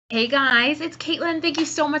Hey guys, it's Caitlin. Thank you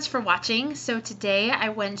so much for watching. So today I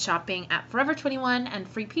went shopping at Forever 21 and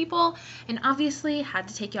Free People, and obviously had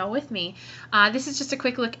to take y'all with me. This is just a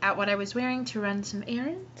quick look at what I was wearing to run some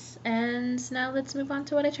errands, and now let's move on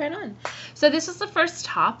to what I tried on. So this was the first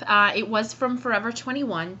top. It was from Forever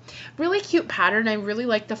 21. Really cute pattern. I really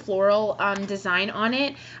like the floral design on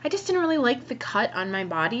it. I just didn't really like the cut on my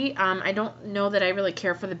body. I don't know that I really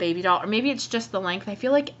care for the baby doll, or maybe it's just the length. I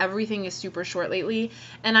feel like everything is super short lately,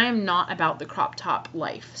 and I am not about the crop top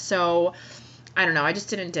life. So I don't know. I just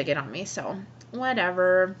didn't dig it on me. So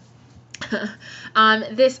whatever.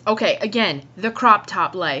 Okay, again, the crop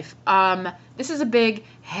top life. This is a big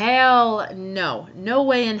hell no. No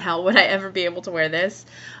way in hell would I ever be able to wear this.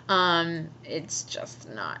 It's just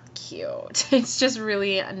not cute. It's just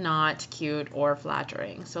really not cute or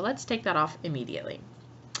flattering. So let's take that off immediately.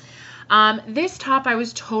 This top I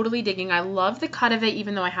was totally digging. I love the cut of it,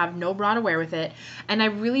 even though I have no bra to wear with it. And I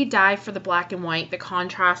really dive for the black and white. The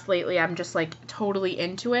contrast lately, I'm just like totally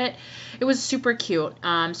into it. It was super cute.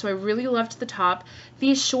 So I really loved the top.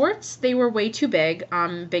 These shorts, they were way too big.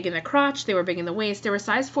 Big in the crotch, they were big in the waist. They were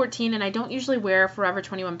size 14, and I don't usually wear Forever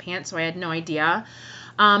 21 pants, so I had no idea.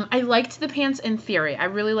 I liked the pants in theory. I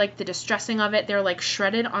really liked the distressing of it. They're like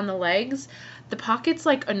shredded on the legs. The pockets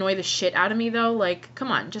like annoy the shit out of me though. Like,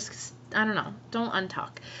 come on, just I don't know. Don't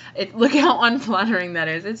untuck. Look how unflattering that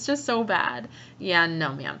is. It's just so bad. Yeah,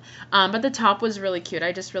 no, ma'am. But the top was really cute. I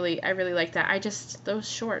really like that. Those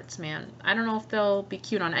shorts, man. I don't know if they'll be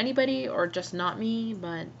cute on anybody or just not me,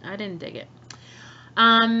 but I didn't dig it.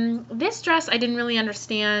 This dress I didn't really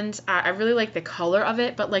understand. I really like the color of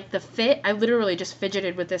it, but like the fit, I literally just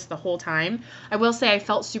fidgeted with this the whole time. I will say I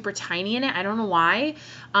felt super tiny in it. I don't know why,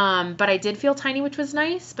 but I did feel tiny, which was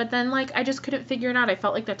nice. But then like I just couldn't figure it out. I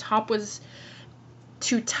felt like the top was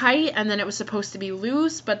too tight, and then it was supposed to be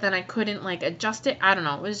loose, but then I couldn't like adjust it. I don't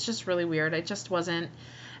know. It was just really weird.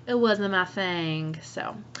 It wasn't my thing.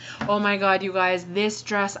 So, oh my god, you guys, this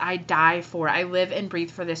dress I die for. I live and breathe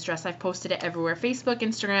for this dress. I've posted it everywhere. Facebook,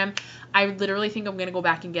 Instagram. I literally think I'm gonna go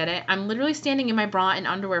back and get it. I'm literally standing in my bra and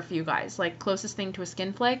underwear for you guys, like closest thing to a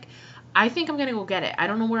skin flick. I think I'm gonna go get it. I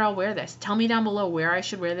don't know where I'll wear this. Tell me down below where I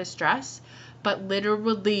should wear this dress. But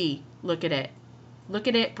literally, look at it. Look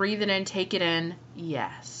at it, breathe it in, take it in.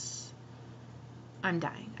 Yes. I'm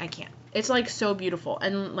dying. I can't. It's like so beautiful.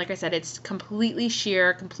 And like I said, it's completely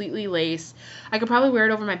sheer, completely lace. I could probably wear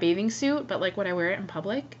it over my bathing suit, but like would I wear it in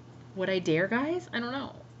public? Would I dare, guys? I don't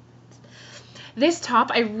know. This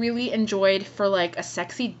top I really enjoyed for like a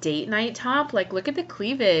sexy date night top. Like look at the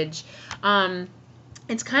cleavage.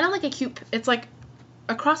 It's kind of like it's like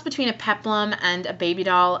a cross between a peplum and a baby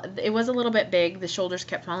doll. It was a little bit big. The shoulders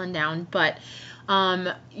kept falling down, but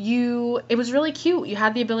it was really cute. You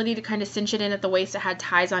had the ability to kind of cinch it in at the waist. It had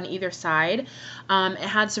ties on either side. It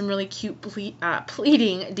had some really cute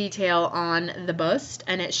pleating detail on the bust,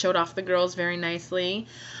 and it showed off the girls very nicely.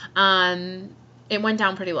 It went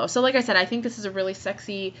down pretty low. So like I said, I think this is a really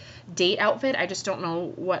sexy date outfit. I just don't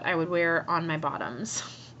know what I would wear on my bottoms.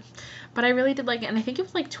 But I really did like it, and I think it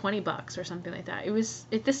was like 20 bucks or something like that. This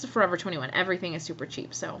is Forever 21. Everything is super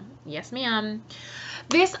cheap, so yes, ma'am.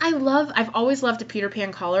 This I love. I've always loved a Peter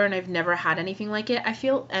Pan collar, and I've never had anything like it.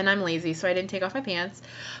 And I'm lazy, so I didn't take off my pants.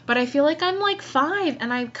 But I feel like I'm like 5,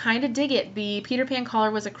 and I kind of dig it. The Peter Pan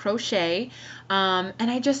collar was a crochet, and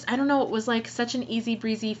I don't know, it was like such an easy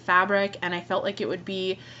breezy fabric, and I felt like it would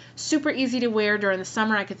be super easy to wear during the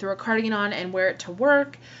summer. I could throw a cardigan on and wear it to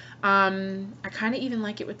work. I kind of even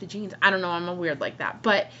like it with the jeans. I don't know, I'm a weird like that.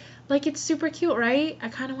 But, like, it's super cute, right? I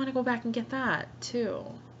kind of want to go back and get that, too.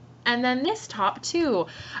 And then this top, too.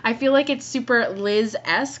 I feel like it's super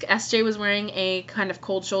Liz-esque. SJ was wearing a kind of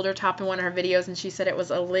cold shoulder top in one of her videos, and she said it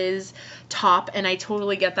was a Liz top, and I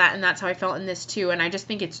totally get that, and that's how I felt in this, too. And I just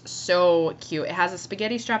think it's so cute. It has a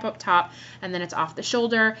spaghetti strap up top, and then it's off the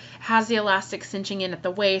shoulder. It has the elastic cinching in at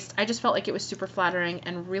the waist. I just felt like it was super flattering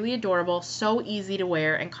and really adorable, so easy to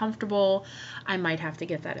wear and comfortable. I might have to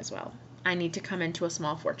get that as well. I need to come into a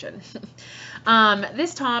small fortune.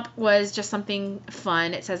 This top was just something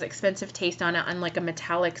fun. It says expensive taste on it on like a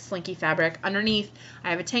metallic slinky fabric. Underneath,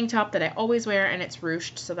 I have a tank top that I always wear, and it's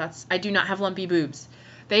ruched, so I do not have lumpy boobs.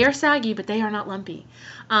 They are saggy, but they are not lumpy.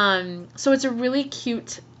 So it's a really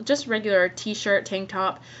cute, just regular t-shirt, tank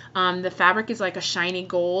top. The fabric is like a shiny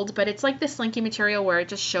gold, but it's like this slinky material where it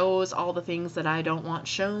just shows all the things that I don't want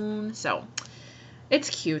shown. So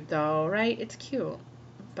it's cute though, right? It's cute.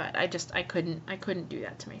 But I couldn't do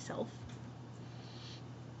that to myself.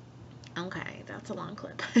 Okay, that's a long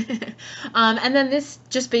clip. And then this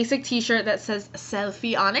just basic t-shirt that says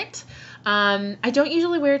selfie on it. I don't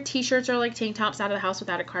usually wear t-shirts or like tank tops out of the house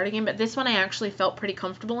without a cardigan, but this one I actually felt pretty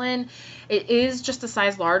comfortable in. It is just a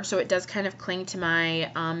size large, so it does kind of cling to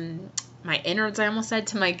my my innards, I almost said,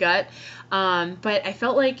 to my gut. But I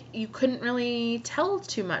felt like you couldn't really tell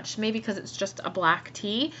too much, maybe because it's just a black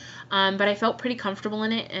tee. But I felt pretty comfortable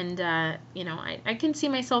in it, and you know, I can see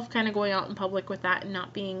myself kind of going out in public with that and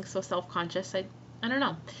not being so self-conscious. I don't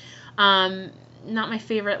know. Not my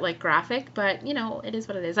favorite like graphic, but you know, it is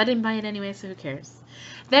what it is. I didn't buy it anyway, so who cares?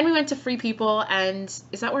 Then we went to Free People, and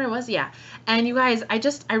is that where I was? Yeah. And you guys,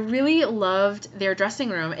 I really loved their dressing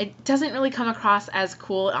room. It doesn't really come across as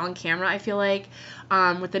cool on camera, I feel like,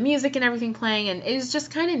 with the music and everything playing, and it was just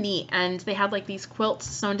kind of neat. And they had like these quilts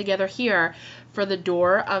sewn together here for the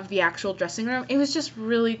door of the actual dressing room. It was just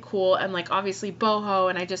really cool, and like obviously boho,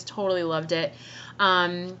 and I just totally loved it.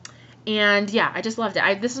 And yeah, I just loved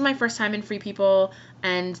it. This is my first time in Free People,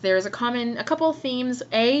 and there's a couple of themes.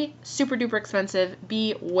 A, super duper expensive.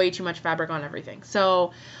 B, way too much fabric on everything.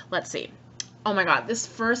 So let's see. Oh my God, this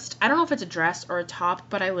first, I don't know if it's a dress or a top,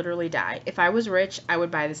 but I literally die. If I was rich, I would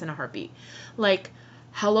buy this in a heartbeat. Like,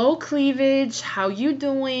 hello cleavage, how you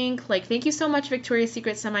doing? Like, thank you so much, Victoria's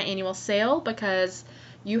Secret semi-annual sale, because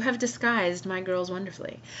you have disguised my girls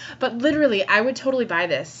wonderfully. But literally, I would totally buy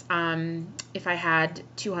this if I had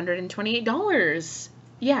 $228.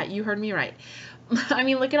 Yeah, you heard me right. I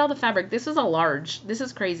mean, look at all the fabric. This is a large. This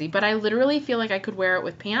is crazy. But I literally feel like I could wear it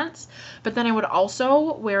with pants. But then I would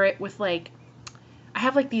also wear it with, like, I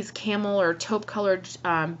have, like, these camel or taupe-colored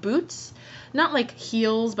boots. Not, like,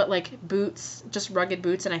 heels, but, like, boots. Just rugged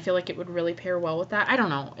boots. And I feel like it would really pair well with that. I don't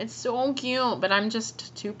know. It's so cute. But I'm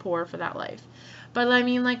just too poor for that life. But I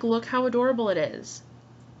mean, like, look how adorable it is.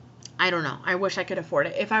 I don't know. I wish I could afford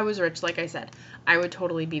it. If I was rich, like I said, I would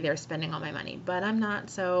totally be there spending all my money. But I'm not,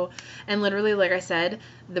 so... And literally, like I said,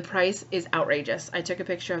 the price is outrageous. I took a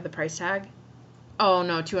picture of the price tag. Oh,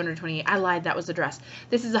 no, $228. I lied. That was the dress.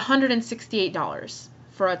 This is $168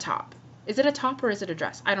 for a top. Is it a top or is it a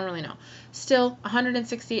dress? I don't really know. Still,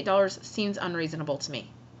 $168 seems unreasonable to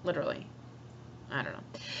me. Literally. I don't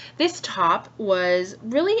know. This top was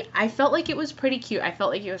really, I felt like it was pretty cute. I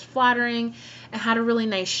felt like it was flattering. It had a really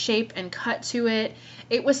nice shape and cut to it.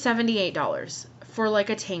 It was $78 for like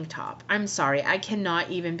a tank top. I'm sorry. I cannot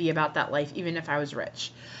even be about that life, even if I was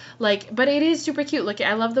rich. Like, but it is super cute. Look,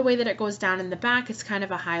 I love the way that it goes down in the back. It's kind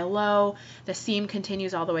of a high-low. The seam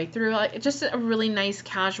continues all the way through. Like, it's just a really nice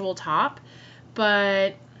casual top.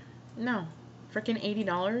 But no, freaking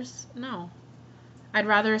 $80? No. I'd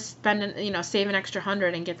rather spend, you know, save an extra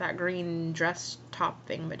 $100 and get that green dress top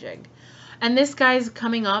thingamajig. And this guy's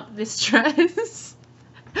coming up, this dress.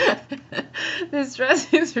 This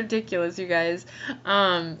dress is ridiculous, you guys.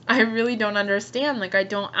 I really don't understand. Like, I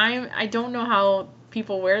don't know how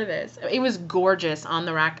people wear this. It was gorgeous on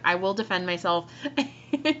the rack. I will defend myself.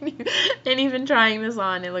 And even trying this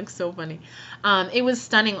on, it looks so funny. It was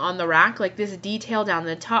stunning on the rack. Like, this detail down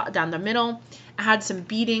the top, down the middle. It had some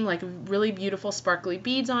beading, like really beautiful sparkly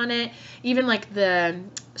beads on it. Even like the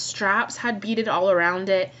straps had beaded all around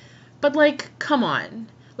it. But like, come on.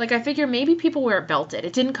 Like, I figure maybe people wear it belted.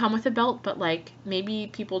 It didn't come with a belt, but like maybe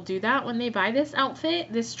people do that when they buy this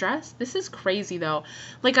outfit, this dress. This is crazy though.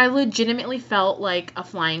 Like, I legitimately felt like a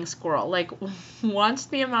flying squirrel. Like, watch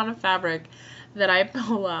the amount of fabric that I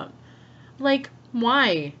pull up. Like,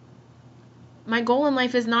 why? My goal in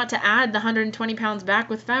life is not to add the 120 pounds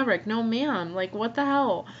back with fabric. No, ma'am. Like, what the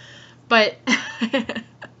hell? But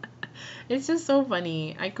it's just so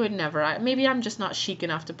funny. I could never. Maybe I'm just not chic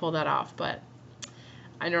enough to pull that off, but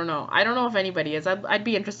I don't know. I don't know if anybody is. I'd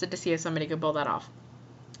be interested to see if somebody could pull that off.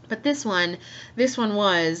 But this one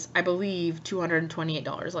was, I believe,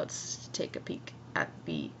 $228. Let's take a peek at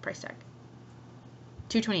the price tag.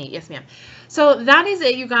 $228, yes ma'am. So that is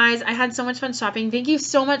it, you guys. I had so much fun shopping. Thank you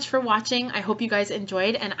so much for watching. I hope you guys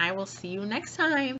enjoyed, and I will see you next time.